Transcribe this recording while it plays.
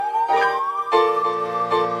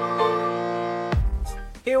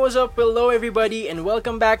what's up? Hello everybody and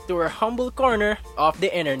welcome back to our humble corner of the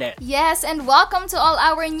internet. Yes, and welcome to all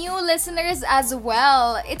our new listeners as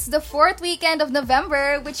well. It's the 4th weekend of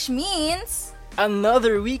November, which means...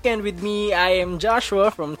 Another weekend with me. I am Joshua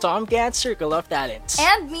from Tomcat Circle of Talents.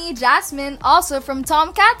 And me, Jasmine, also from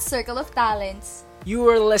Tomcat Circle of Talents. You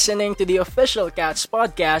are listening to the official Cats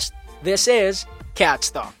podcast. This is Cats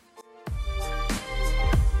Talk.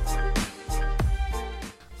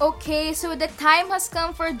 Okay, so the time has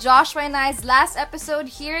come for Joshua and I's last episode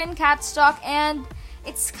here in Cats Talk, and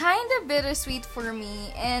it's kind of bittersweet for me.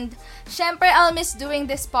 And syempre, I'll miss doing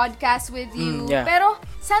this podcast with you. Pero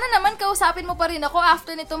sana naman kausapin mo pa rin ako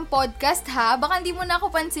after nitong podcast, ha? Baka hindi mo na ako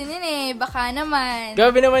pansinin eh. Baka naman.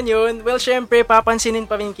 Grabe naman yun. Well, syempre, papansinin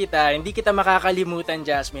pa rin kita. Hindi kita makakalimutan,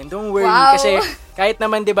 Jasmine. Don't worry. Wow. Kasi kahit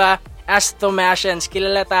naman, di ba, as Tomasians,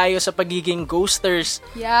 kilala tayo sa pagiging ghosters.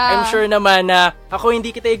 Yeah. I'm sure naman na ako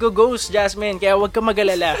hindi kita i-ghost, Jasmine. Kaya huwag ka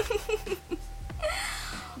mag-alala.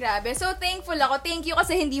 Grabe. So, thankful ako. Thank you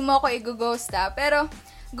kasi hindi mo ako i-ghost, ha? Pero,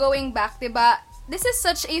 going back, diba, this is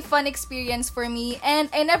such a fun experience for me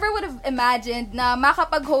and I never would have imagined na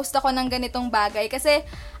makapag-host ako ng ganitong bagay kasi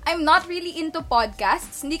I'm not really into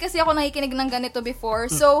podcasts. Hindi kasi ako nakikinig ng ganito before.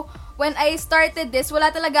 So, when I started this, wala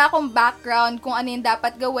talaga akong background kung ano yung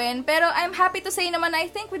dapat gawin. Pero I'm happy to say naman I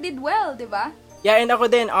think we did well, diba? Yeah, and ako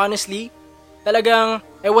din, honestly, talagang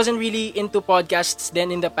I wasn't really into podcasts then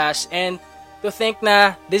in the past. And to think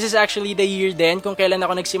na this is actually the year then kung kailan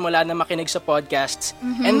ako nagsimula na makinig sa podcasts.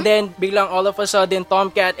 Mm-hmm. And then, biglang all of a sudden,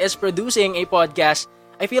 Tomcat is producing a podcast.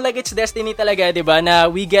 I feel like it's destiny talaga, diba, na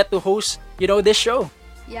we get to host, this show.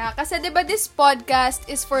 Yeah, kasi diba this podcast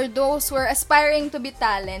is for those who are aspiring to be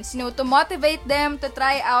talents, to motivate them to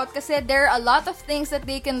try out kasi there are a lot of things that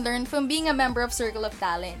they can learn from being a member of Circle of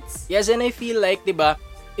Talents. Yes, and I feel like, diba,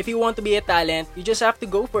 if you want to be a talent, you just have to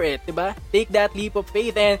go for it, diba? Take that leap of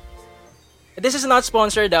faith and this is not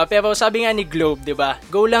sponsored pero sabi nga ni Globe, diba?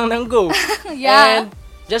 Go lang ng go. Yeah. And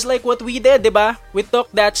just like what we did, diba? We took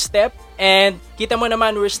that step and kita mo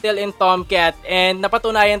naman we're still in Tomcat and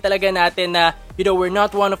napatunayan talaga natin na we're not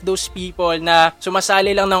one of those people na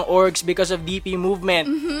sumasali lang ng orgs because of DP movement.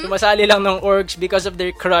 Mm-hmm. Sumasali lang ng orgs because of their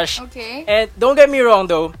crush. Okay. And don't get me wrong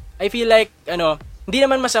though, I feel like, hindi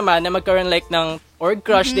naman masama na magkaroon like ng org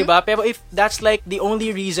crush, mm-hmm. diba? Pero if that's like the only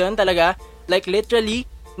reason talaga, like literally,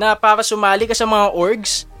 na para sumali ka sa mga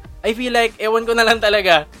orgs, I feel like, ewan ko na lang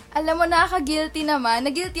talaga. Alam mo, nakaka-guilty naman.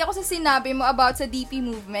 Nag-guilty ako sa sinabi mo about sa DP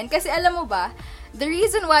movement. Kasi alam mo ba, the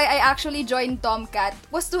reason why I actually joined Tomcat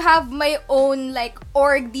was to have my own,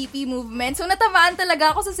 org DP movement. So, natamaan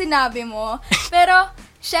talaga ako sa sinabi mo. Pero,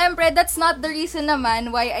 syempre, that's not the reason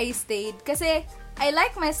naman why I stayed. Kasi, I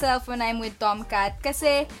like myself when I'm with Tomcat.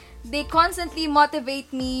 Kasi, they constantly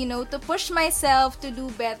motivate me, to push myself to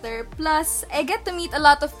do better. Plus, I get to meet a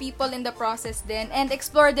lot of people in the process din and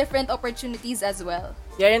explore different opportunities as well.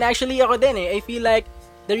 Yeah, and actually ako din I feel like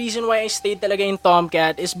the reason why I stayed talaga in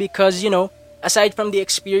Tomcat is because, aside from the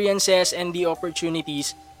experiences and the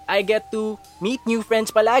opportunities, I get to meet new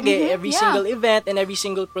friends palagi every single event and every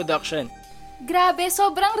single production. Grabe,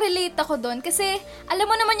 sobrang relate ako doon kasi alam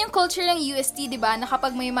mo naman yung culture ng UST, di ba? Na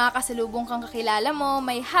kapag may mga kasalubong kang kakilala mo,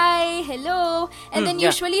 may hi, hello, and then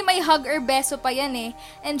usually may hug or beso pa yan eh.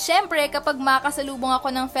 And syempre, kapag makakasalubong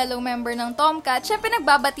ako ng fellow member ng Tomcat, syempre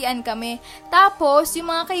nagbabatian kami. Tapos,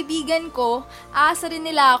 yung mga kaibigan ko, aasa rin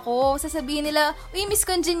nila ako. Sasabihin nila, uy, Miss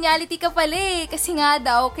Congeniality ka pala eh. Kasi nga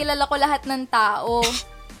daw, kilala ko lahat ng tao.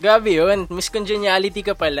 Grabe yun. Miss Congeniality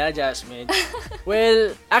ka pala, Jasmine.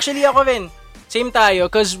 Well, actually ako rin. Same tayo,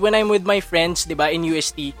 cause when I'm with my friends, diba, in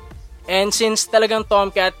UST, and since talagang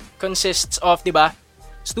Tomcat consists of, diba,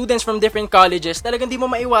 students from different colleges, talagang di mo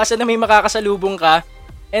maiwasan na may makakasalubong ka.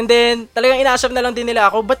 And then, talagang inaasap na lang din nila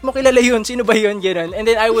ako, ba't mo kilala yun? Sino ba yun? Ganun. And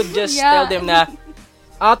then I would just tell them na,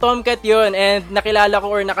 Tomcat yun, and nakilala ko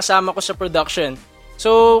or nakasama ko sa production.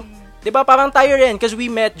 So, diba, parang tayo rin, cause we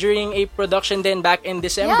met during a production then back in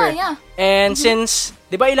December. Yeah. And since,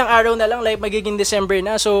 diba, ilang araw na lang, like magiging December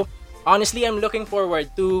na, so, honestly, I'm looking forward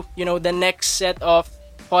to, the next set of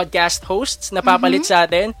podcast hosts na papalit sa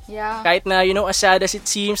atin. Yeah. Kahit na, as sad as it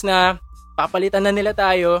seems na papalitan na nila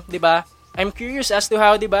tayo, di ba? I'm curious as to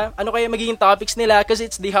how, di ba? Ano kaya magiging topics nila because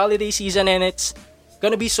it's the holiday season and it's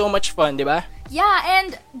gonna be so much fun, di ba? Yeah,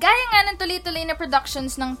 and gaya nga ng tuloy-tuloy na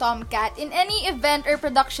productions ng Tomcat, in any event or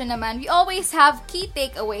production naman, we always have key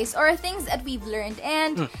takeaways or things that we've learned.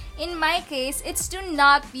 And in my case, it's to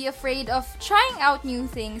not be afraid of trying out new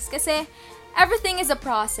things kasi everything is a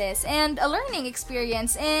process and a learning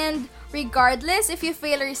experience. And regardless if you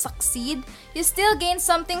fail or succeed, you still gain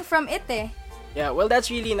something from it eh. Yeah, well, that's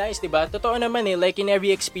really nice, diba? Totoo naman like in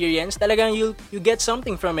every experience, talagang you get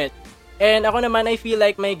something from it. And ako naman, I feel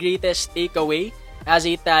like my greatest takeaway as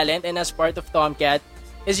a talent and as part of Tomcat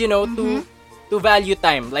is, to value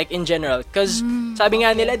time, like in general. Because sabi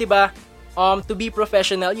nga nila, diba, to be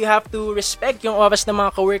professional, you have to respect yung oras ng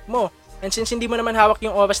mga kawork mo. And since hindi mo naman hawak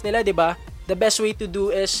yung oras nila, diba, the best way to do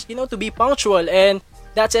is, to be punctual. And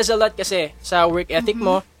that says a lot kasi sa work ethic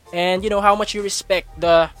mo and, how much you respect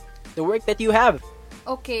the work that you have.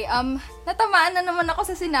 Okay, natamaan na naman ako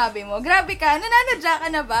sa sinabi mo. Grabe ka, nananadya ka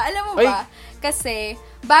na ba? Alam mo ba? Kasi,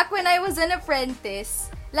 back when I was an apprentice,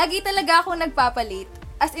 lagi talaga ako nagpapalit.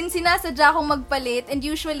 As in, sinasadya akong magpalit and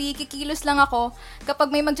usually, kikilos lang ako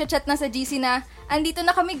kapag may magchat-chat na sa GC na, andito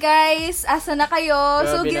na kami guys, asa na kayo?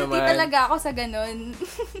 Grabe so, guilty naman. talaga ako sa ganun.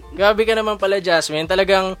 Grabe ka naman pala, Jasmine.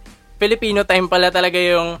 Talagang Filipino time pala talaga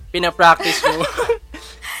yung pinapractice mo.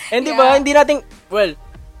 And diba, hindi natin, well,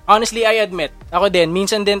 honestly, I admit, ako din,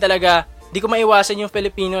 minsan din talaga, di ko maiwasan yung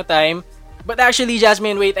Filipino time. But actually,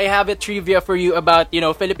 Jasmine, wait, I have a trivia for you about,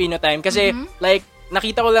 Filipino time. Kasi, like,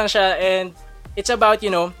 nakita ko lang siya and it's about,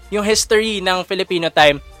 yung history ng Filipino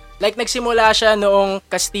time. Like, nagsimula siya noong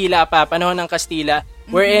Kastila pa, panahon ng Kastila,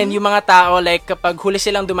 wherein yung mga tao, like, kapag huli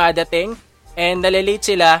silang dumadating and nalilate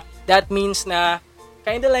sila, that means na,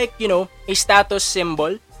 kinda like, a status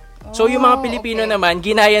symbol. So, yung mga Pilipino naman,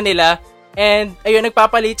 ginaya nila, and, ayun,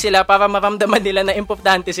 nagpapalit sila para maramdaman nila na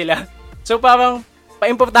importante sila. So, parang,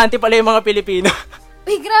 pa-importante pala yung mga Pilipino.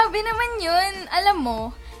 Uy, grabe naman yun. Alam mo,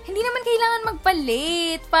 hindi naman kailangan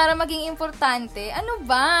magpalit para maging importante. Ano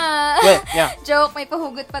ba? Well, yeah. Joke, may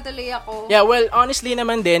pahugot pa tuloy ako. Yeah, well, honestly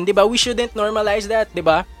naman din, di ba, we shouldn't normalize that, di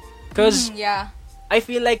ba? Because, yeah. I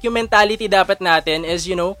feel like yung mentality dapat natin is,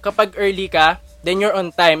 kapag early ka, then you're on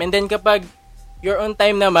time. And then kapag you're on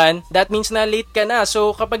time naman, that means na late ka na.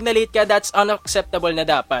 So, kapag na late ka, that's unacceptable na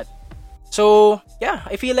dapat. So, yeah,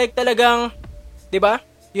 I feel like talagang, di ba,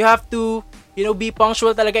 you have to, be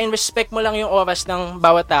punctual talaga and respect mo lang yung oras ng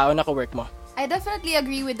bawat tao na ka-work mo. I definitely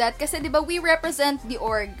agree with that kasi, di ba, we represent the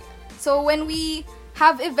org. So, when we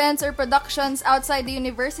have events or productions outside the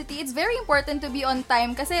university, it's very important to be on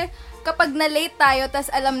time kasi kapag na-late tayo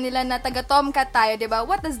tas alam nila na taga-Tomcat tayo, di ba,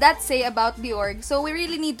 what does that say about the org? So, we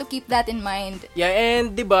really need to keep that in mind. Yeah,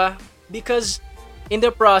 and di ba, because in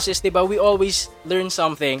the process, di ba, we always learn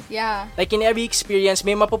something. Yeah. Like in every experience,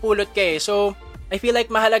 may mapupulot ka eh. So, I feel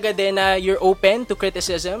like mahalaga din na you're open to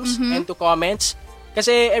criticisms and to comments.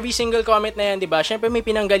 Kasi every single comment na yan, di ba, syempre may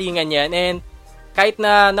pinanggalingan yan. And kahit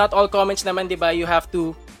na not all comments naman, di ba, you have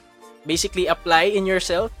to basically apply in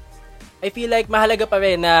yourself. I feel like mahalaga pa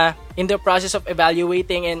rin na in the process of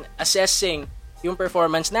evaluating and assessing yung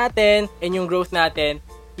performance natin and yung growth natin,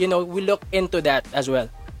 we look into that as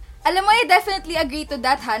well. Alam mo, I definitely agree to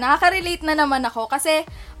that ha. Nakaka-relate na naman ako kasi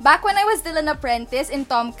back when I was still an apprentice in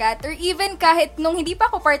Tomcat or even kahit nung hindi pa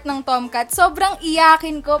ako part ng Tomcat, sobrang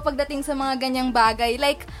iyakin ko pagdating sa mga ganyang bagay.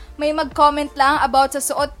 Like, may mag-comment lang about sa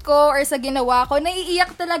suot ko or sa ginawa ko,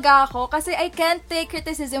 naiiyak talaga ako kasi I can't take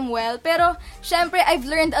criticism well. Pero, syempre, I've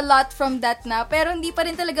learned a lot from that na. Pero hindi pa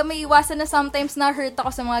rin talaga may iwasan na sometimes na-hurt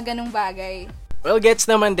ako sa mga ganong bagay. Well, gets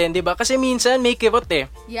naman din, di ba? Kasi minsan may kirot eh.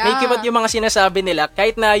 Yeah. May kirot yung mga sinasabi nila.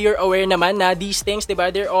 Kahit na you're aware naman na these things, di ba,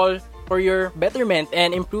 they're all for your betterment and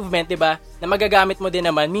improvement, di ba? Na magagamit mo din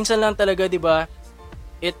naman. Minsan lang talaga, di ba,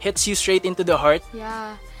 it hits you straight into the heart.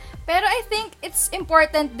 Yeah. Pero I think it's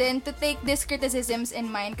important din to take these criticisms in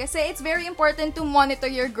mind kasi it's very important to monitor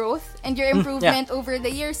your growth and your improvement over the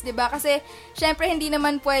years, di ba? Kasi, syempre, hindi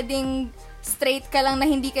naman pwedeng straight ka lang na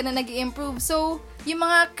hindi ka na nag-i-improve. So, yung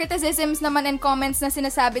mga criticisms naman and comments na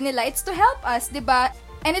sinasabi nila, it's to help us, di ba?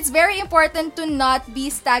 And it's very important to not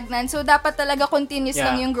be stagnant. So, dapat talaga continuous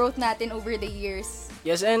lang yung growth natin over the years.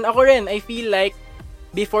 Yes, and ako rin, I feel like,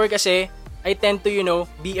 before kasi, I tend to,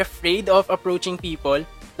 be afraid of approaching people.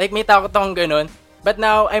 Like, may takot akong ganun. But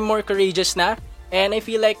now, I'm more courageous na. And I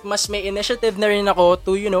feel like, mas may initiative na rin ako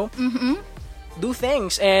to, do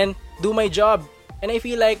things and do my job. And I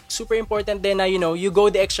feel like super important din na, you go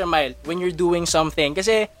the extra mile when you're doing something.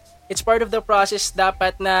 Kasi it's part of the process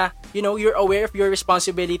dapat na, you're aware of your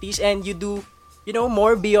responsibilities and you do,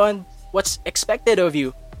 more beyond what's expected of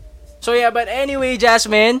you. So yeah, but anyway,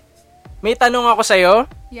 Jasmine, may tanong ako sa'yo.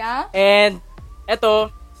 Yeah? And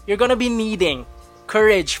eto, you're gonna be needing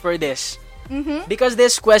courage for this. Because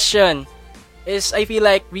this question is, I feel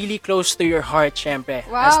like, really close to your heart, syempre,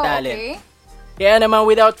 as talent. Okay. Kaya naman,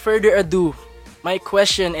 without further ado, my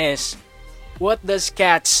question is, what does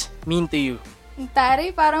cats mean to you? Tari,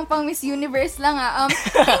 parang pang Miss Universe lang ah.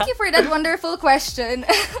 Thank you for that wonderful question.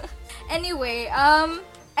 Anyway,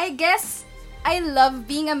 I guess I love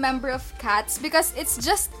being a member of Cats because it's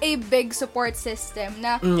just a big support system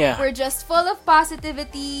na we're just full of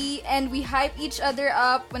positivity and we hype each other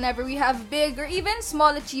up whenever we have big or even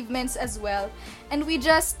small achievements as well. And we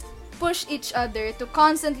just push each other to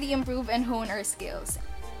constantly improve and hone our skills.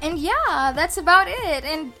 And yeah, that's about it.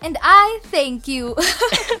 And I thank you.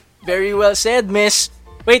 Very well said, Miss.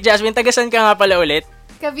 Wait, Jasmine, tagasan ka nga pala ulit?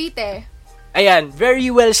 Cavite. Ayan, very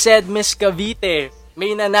well said, Miss Cavite.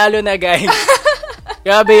 May nanalo na, guys.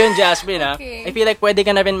 Grabe yun, Jasmine, ha? Okay. I feel like pwede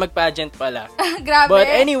ka na rin mag-pageant pala. Grabe. But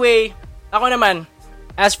anyway, ako naman,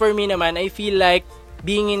 as for me naman, I feel like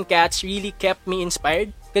being in Cats really kept me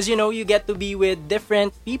inspired. Because, you know, you get to be with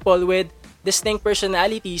different people with distinct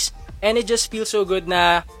personalities. And it just feels so good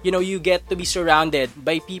na, you know, you get to be surrounded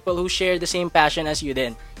by people who share the same passion as you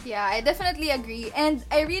din. Yeah, I definitely agree. And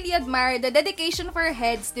I really admire the dedication of our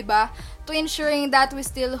heads, diba? To ensuring that we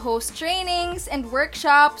still host trainings and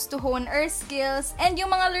workshops to hone our skills and yung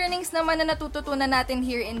mga learnings naman na natututunan natin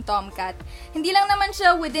here in Tomcat. Hindi lang naman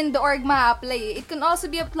siya within the org ma-apply. It can also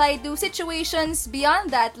be applied to situations beyond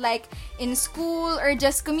that, like in school or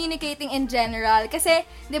just communicating in general. Kasi,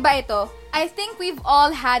 diba ito, I think we've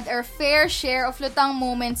all had our fair share of lutang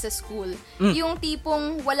moments sa school. Yung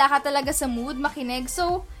tipong wala ka talaga sa mood makinig,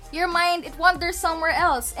 so your mind, it wanders somewhere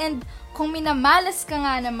else. And kung minamalas ka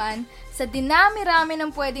nga naman, sa dinami-rami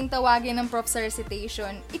ng pwedeng tawagin ng prof sa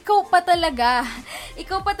recitation, ikaw pa talaga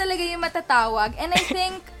yung matatawag. And I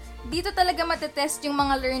think, dito talaga matetest yung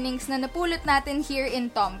mga learnings na napulot natin here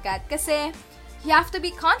in Tomcat. Kasi, you have to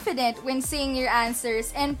be confident when saying your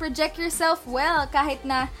answers and project yourself well kahit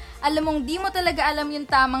na alam mong di mo talaga alam yung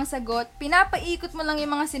tamang sagot, pinapaikot mo lang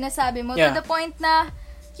yung mga sinasabi mo to the point na,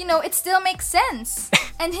 you know, it still makes sense.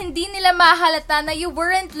 And hindi nila mahalata na you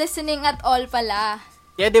weren't listening at all pala.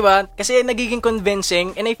 Yeah, diba? Kasi nagiging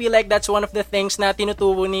convincing and I feel like that's one of the things na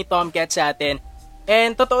tinuturo ni Tomcat sa atin.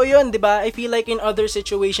 And totoo yun, diba? I feel like in other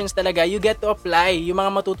situations talaga, you get to apply yung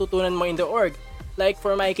mga matututunan mo in the org. Like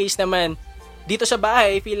for my case naman, dito sa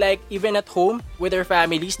bahay, I feel like even at home with our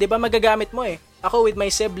families, diba magagamit mo eh. Ako with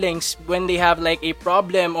my siblings, when they have like a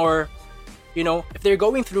problem or, you know, if they're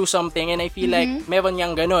going through something and I feel like meron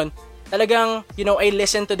niyang ganun, talagang, you know, I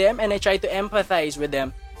listen to them and I try to empathize with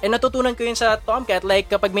them. And natutunan ko yun sa Tomcat, like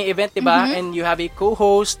kapag may event, diba, and you have a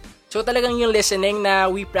co-host, so talagang yung listening na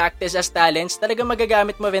we practice as talents, talagang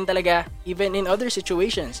magagamit mo rin talaga even in other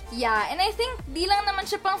situations. Yeah, and I think di lang naman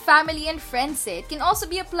siya pang family and friends eh. It can also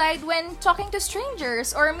be applied when talking to strangers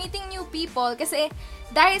or meeting new people kasi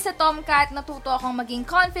dahil sa Tomcat, natuto akong maging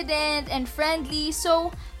confident and friendly, so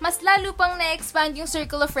mas lalo pang na-expand yung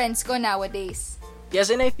circle of friends ko nowadays. Yes,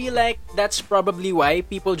 and I feel like that's probably why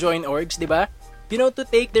people join orgs, diba? You know, to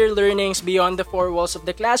take their learnings beyond the four walls of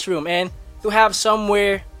the classroom and to have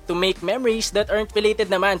somewhere to make memories that aren't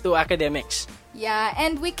related naman to academics. Yeah,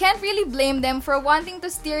 and we can't really blame them for wanting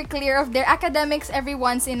to steer clear of their academics every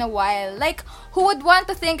once in a while. Like, who would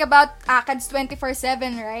want to think about ACADS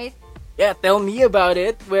 24/7, right? Yeah, tell me about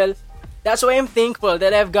it. Well, that's why I'm thankful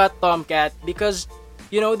that I've got Tomcat because,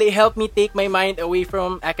 you know, they help me take my mind away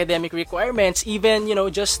from academic requirements even, you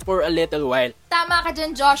know, just for a little while. Tama ka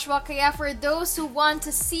dyan, Joshua. Kaya for those who want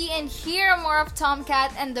to see and hear more of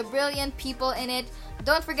Tomcat and the brilliant people in it,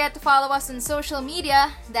 don't forget to follow us on social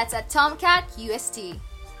media. That's at Tomcat UST.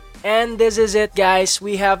 And this is it, guys.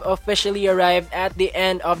 We have officially arrived at the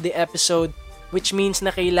end of the episode, which means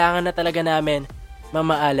na kailangan na talaga namin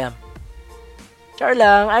mamaalam. Char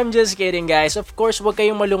lang, I'm just kidding, guys. Of course, huwag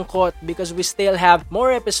kayong malungkot because we still have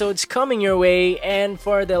more episodes coming your way. And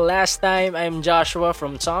for the last time, I'm Joshua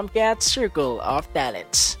from Tomcat Circle of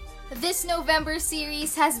Talents. This November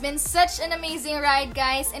series has been such an amazing ride,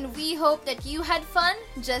 guys, and we hope that you had fun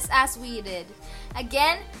just as we did.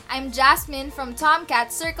 Again, I'm Jasmine from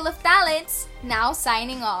Tomcat Circle of Talents, now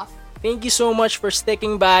signing off. Thank you so much for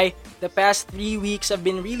sticking by. The past 3 weeks have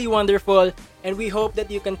been really wonderful, and we hope that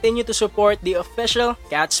you continue to support the official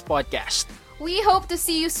Cats podcast. We hope to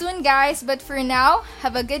see you soon, guys, but for now,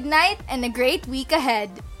 have a good night and a great week ahead.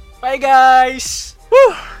 Bye, guys!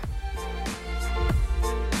 Woo!